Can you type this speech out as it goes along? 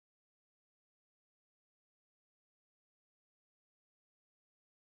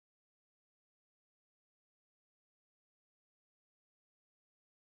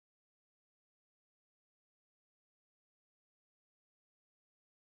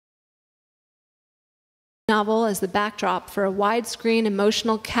novel as the backdrop for a widescreen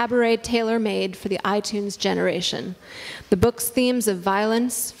emotional cabaret tailor-made for the iTunes generation. The book's themes of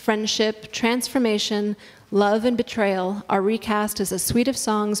violence, friendship, transformation, love, and betrayal are recast as a suite of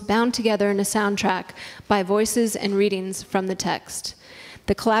songs bound together in a soundtrack by voices and readings from the text.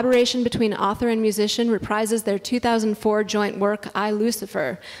 The collaboration between author and musician reprises their 2004 joint work, I,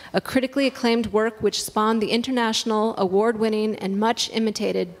 Lucifer, a critically acclaimed work which spawned the international, award-winning, and much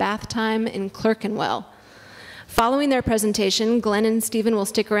imitated Bath Time in Clerkenwell. Following their presentation, Glenn and Stephen will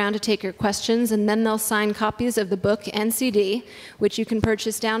stick around to take your questions, and then they'll sign copies of the book and CD, which you can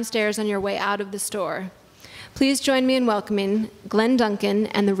purchase downstairs on your way out of the store. Please join me in welcoming Glen Duncan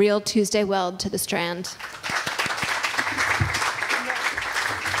and the Real Tuesday Weld to the Strand.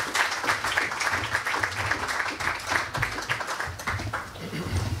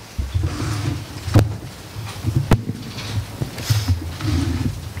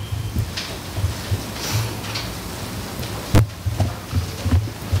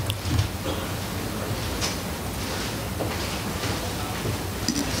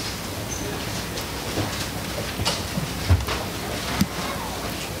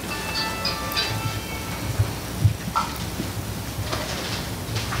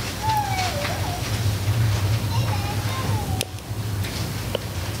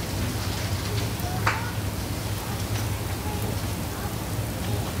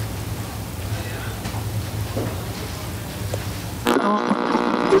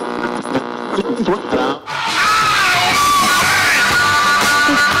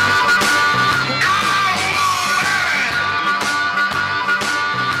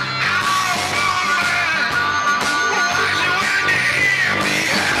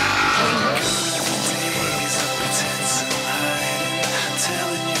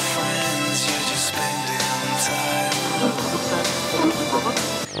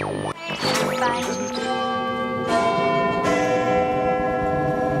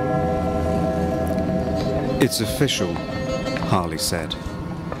 It's official, Harley said.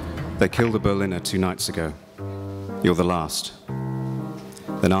 They killed a Berliner 2 nights ago. You're the last.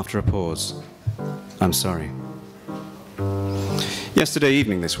 Then after a pause, I'm sorry. Yesterday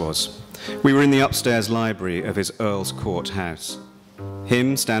evening this was. We were in the upstairs library of his Earl's Court house.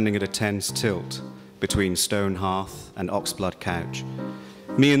 Him standing at a tense tilt between stone hearth and oxblood couch.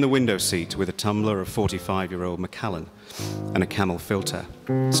 Me in the window seat with a tumbler of 45-year-old Macallan and a camel filter,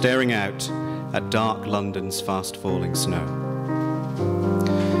 staring out at dark London's fast-falling snow.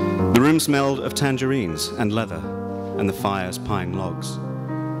 The room smelled of tangerines and leather and the fire's pine logs.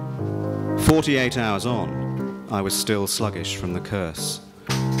 48 hours on, I was still sluggish from the curse.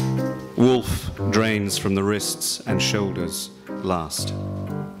 Wolf drains from the wrists and shoulders last.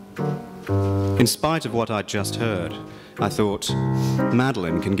 In spite of what I'd just heard, I thought,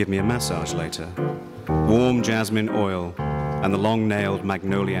 Madeline can give me a massage later. Warm jasmine oil and the long-nailed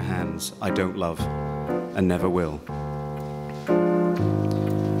magnolia hands I don't love and never will.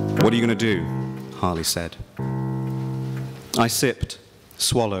 What are you going to do? Harley said. I sipped,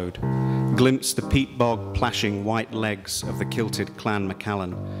 swallowed, glimpsed the peat bog plashing white legs of the kilted Clan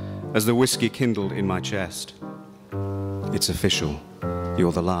Macallan as the whiskey kindled in my chest. It's official.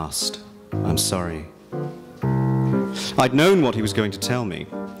 You're the last. I'm sorry. I'd known what he was going to tell me.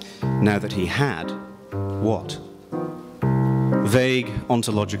 Now that he had, what? Vague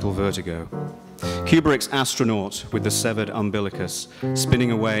ontological vertigo. Kubrick's astronaut with the severed umbilicus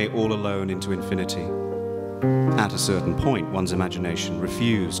spinning away all alone into infinity. At a certain point, one's imagination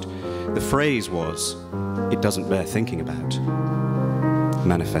refused. The phrase was, it doesn't bear thinking about.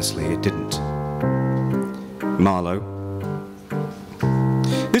 Manifestly, it didn't. Marlowe.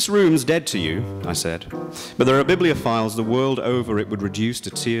 This room's dead to you, I said, but there are bibliophiles the world over it would reduce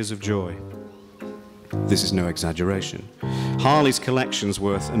to tears of joy. This is no exaggeration. Harley's collection's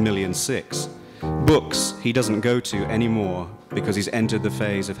worth $1.6 million. Books he doesn't go to anymore because he's entered the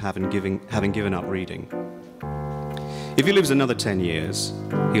phase of having given up reading. If he lives another 10 years,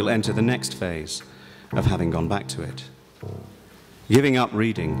 he'll enter the next phase of having gone back to it. Giving up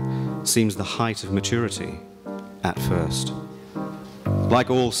reading seems the height of maturity at first. Like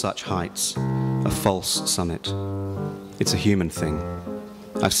all such heights, a false summit. It's a human thing.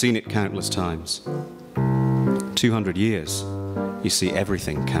 I've seen it countless times. 200 years, you see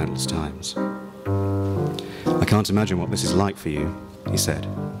everything countless times. I can't imagine what this is like for you, he said.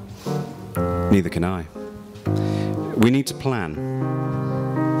 Neither can I. We need to plan.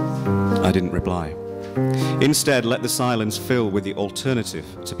 I didn't reply. Instead, let the silence fill with the alternative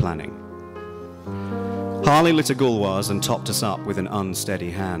to planning. Harley lit a Gauloise and topped us up with an unsteady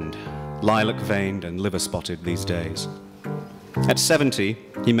hand, lilac-veined and liver-spotted these days. At 70,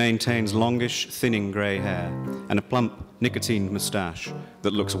 He maintains longish, thinning grey hair and a plump, nicotined moustache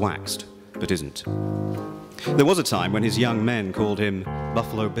that looks waxed, but isn't. There was a time when his young men called him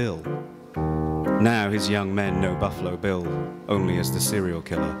Buffalo Bill. Now his young men know Buffalo Bill only as the serial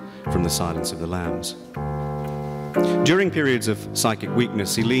killer from The Silence of the Lambs. During periods of psychic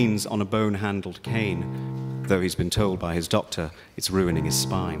weakness, he leans on a bone-handled cane, though he's been told by his doctor it's ruining his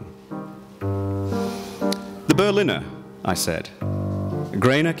spine. The Berliner, I said.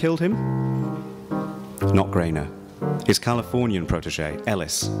 Grainer killed him? Not Grainer. His Californian protege,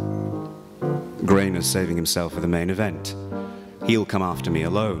 Ellis. Grainer's saving himself for the main event. He'll come after me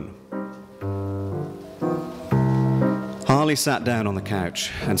alone. Harley sat down on the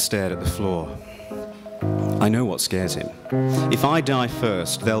couch and stared at the floor. I know what scares him. If I die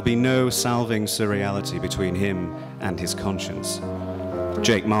first, there'll be no salving surreality between him and his conscience.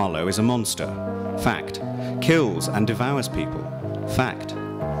 Jake Marlowe is a monster. Fact. Kills and devours people. Fact.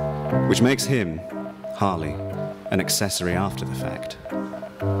 Which makes him, Harley, an accessory after the fact.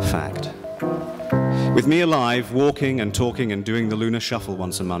 Fact. With me alive, walking and talking and doing the lunar shuffle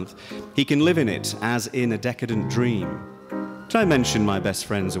once a month, he can live in it as in a decadent dream. Did I mention my best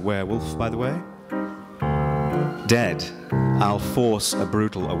friend's a werewolf, by the way? Dead, I'll force a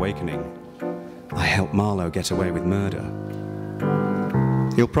brutal awakening. I helped Marlowe get away with murder.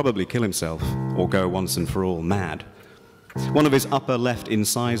 He'll probably kill himself, or go once and for all mad. One of his upper left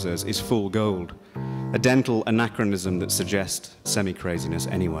incisors is full gold, a dental anachronism that suggests semi-craziness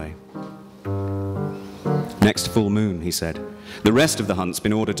anyway. Next full moon, he said. The rest of the hunt's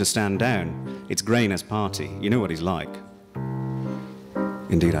been ordered to stand down. It's Grainer's party. You know what he's like.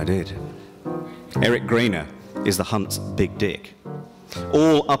 Indeed I did. Eric Grainer is the hunt's big dick.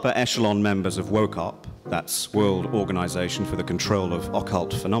 All upper echelon members of WOCOP, that's World Organization for the Control of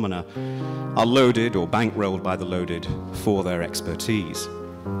Occult Phenomena, are loaded or bankrolled by the loaded for their expertise.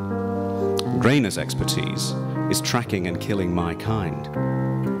 Grainer's expertise is tracking and killing my kind.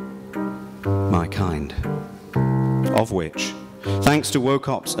 My kind. Of which, thanks to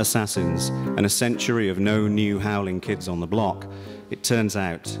WOCOP's assassins and a century of no new howling kids on the block, it turns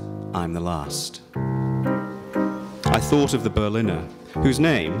out I'm the last. I thought of the Berliner, whose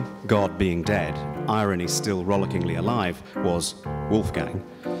name, God being dead, irony still rollickingly alive, was Wolfgang.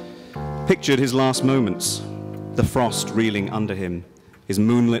 Pictured his last moments, the frost reeling under him, his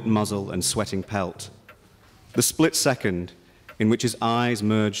moonlit muzzle and sweating pelt. The split second in which his eyes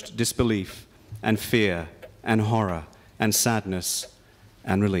merged disbelief and fear and horror and sadness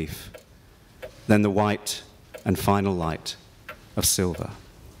and relief. Then the white and final light of silver.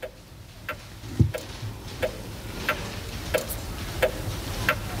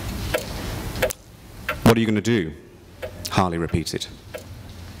 What are you going to do? Harley repeated.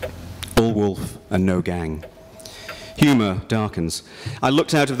 All wolf and no gang. Humor darkens. I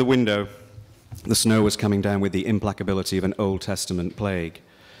looked out of the window. The snow was coming down with the implacability of an Old Testament plague.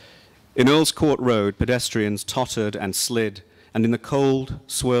 In Earl's Court Road, pedestrians tottered and slid, and in the cold,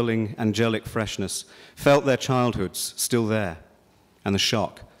 swirling, angelic freshness, felt their childhoods still there, and the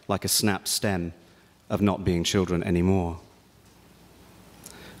shock, like a snapped stem, of not being children anymore.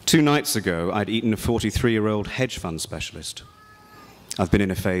 2 nights ago, I'd eaten a 43-year-old hedge fund specialist. I've been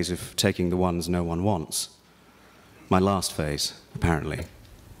in a phase of taking the ones no one wants. My last phase, apparently.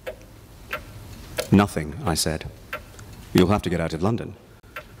 Nothing, I said. You'll have to get out of London.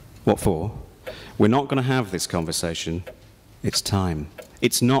 What for? We're not going to have this conversation. It's time.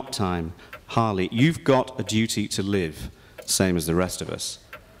 It's not time. Harley, you've got a duty to live, same as the rest of us.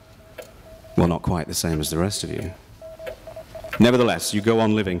 Well, not quite the same as the rest of you. Nevertheless, you go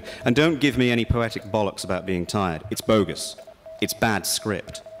on living, and don't give me any poetic bollocks about being tired. It's bogus. It's bad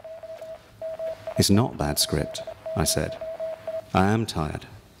script. It's not bad script, I said. I am tired.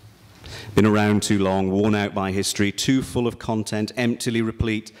 Been around too long, worn out by history, too full of content, emptily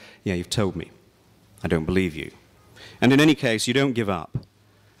replete. Yeah, you've told me. I don't believe you. And in any case, you don't give up.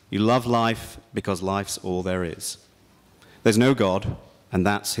 You love life because life's all there is. There's no God, and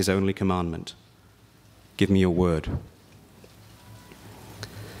that's his only commandment. Give me your word.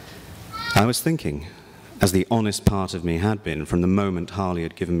 I was thinking, as the honest part of me had been from the moment Harley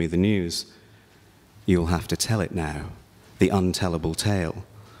had given me the news, you'll have to tell it now, the untellable tale.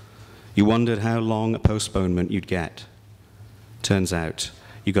 You wondered how long a postponement you'd get. Turns out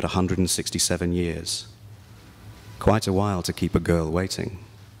you got 167 years. Quite a while to keep a girl waiting.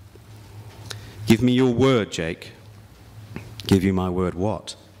 Give me your word, Jake. Give you my word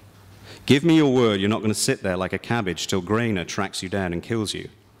what? Give me your word you're not going to sit there like a cabbage till Grainer tracks you down and kills you.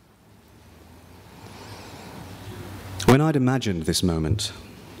 When I'd imagined this moment,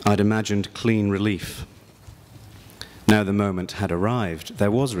 I'd imagined clean relief. Now the moment had arrived.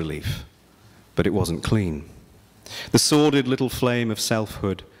 There was relief, but it wasn't clean. The sordid little flame of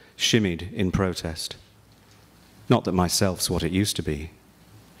selfhood shimmied in protest. Not that my self's what it used to be.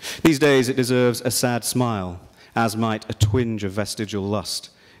 These days it deserves a sad smile, as might a twinge of vestigial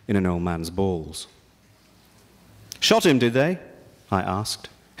lust in an old man's balls. Shot him, did they? I asked.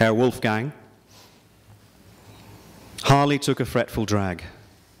 Herr Wolfgang? Harley took a fretful drag.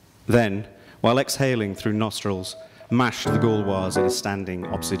 Then, while exhaling through nostrils, mashed the gauloise in a standing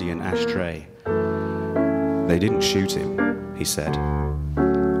obsidian ashtray. They didn't shoot him, he said.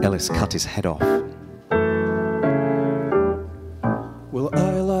 Ellis cut his head off. Well,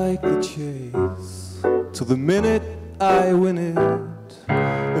 I like the chase till the minute I win it.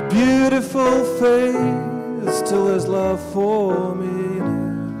 A beautiful face till there's love for me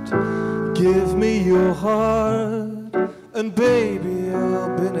in it. Give me your heart and baby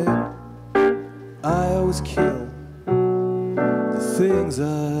I'll bin it. I always kill the things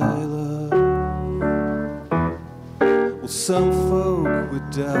I love. Well, some folk would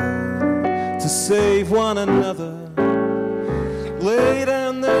die to save one another, lay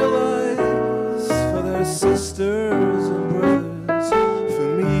down their lives for their sisters and brothers. For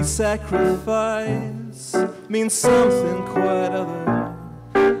me, sacrifice means something quite other.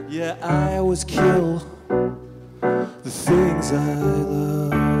 Yeah, I always kill the things I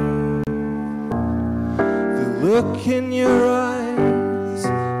love. The look in your eyes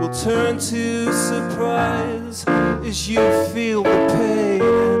will turn to surprise as you feel the pain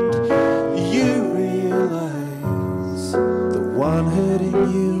and you realize the one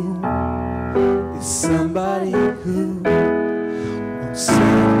hurting you is somebody who won't say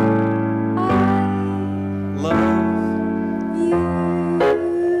I love you.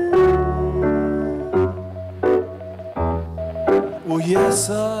 Well, yes,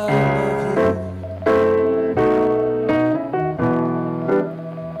 I love you.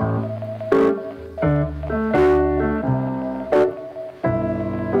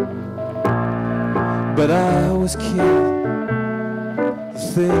 But I always kill the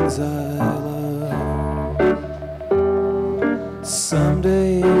things I love.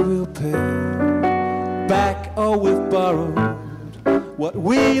 Someday we'll pay back all we've borrowed. What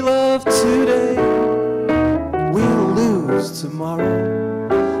we love today, we'll lose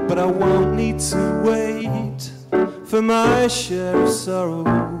tomorrow. But I won't need to wait for my share of sorrow,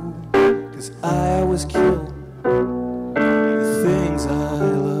 'cause I always kill the things I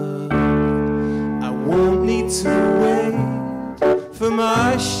love. I won't need to wait for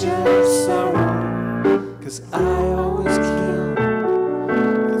my share of sorrow, 'cause I always kill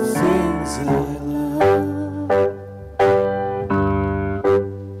the things I love.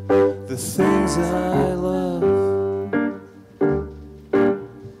 The things I love.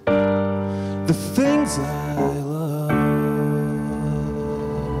 The things I love.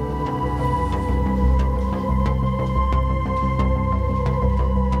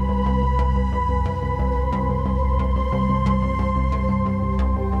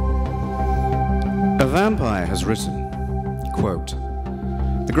 A vampire has written, quote,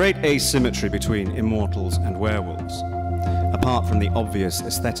 "The great asymmetry between immortals and werewolves, apart from the obvious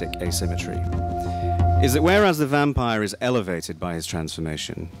aesthetic asymmetry, is that whereas the vampire is elevated by his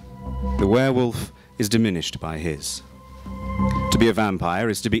transformation, the werewolf is diminished by his. To be a vampire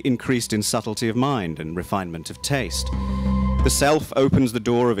is to be increased in subtlety of mind and refinement of taste. The self opens the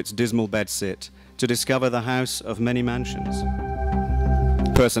door of its dismal bedsit to discover the house of many mansions.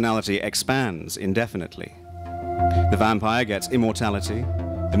 Personality expands indefinitely. The vampire gets immortality,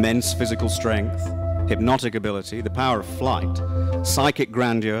 immense physical strength, hypnotic ability, the power of flight, psychic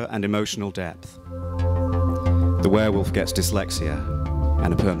grandeur, and emotional depth. The werewolf gets dyslexia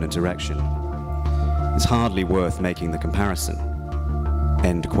and a permanent erection. It's hardly worth making the comparison."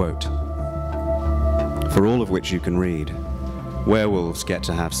 End quote. For all of which you can read, werewolves get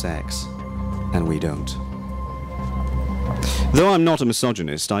to have sex, and we don't. Though I'm not a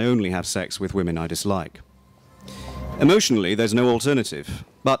misogynist, I only have sex with women I dislike. Emotionally, there's no alternative,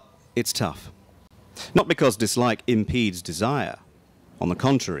 but it's tough. Not because dislike impedes desire. On the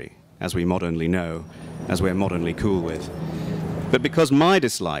contrary, as we modernly know, as we're modernly cool with. But because my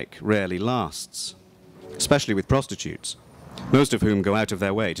dislike rarely lasts, especially with prostitutes, most of whom go out of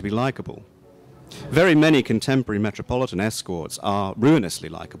their way to be likable. Very many contemporary metropolitan escorts are ruinously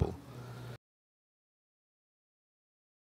likable,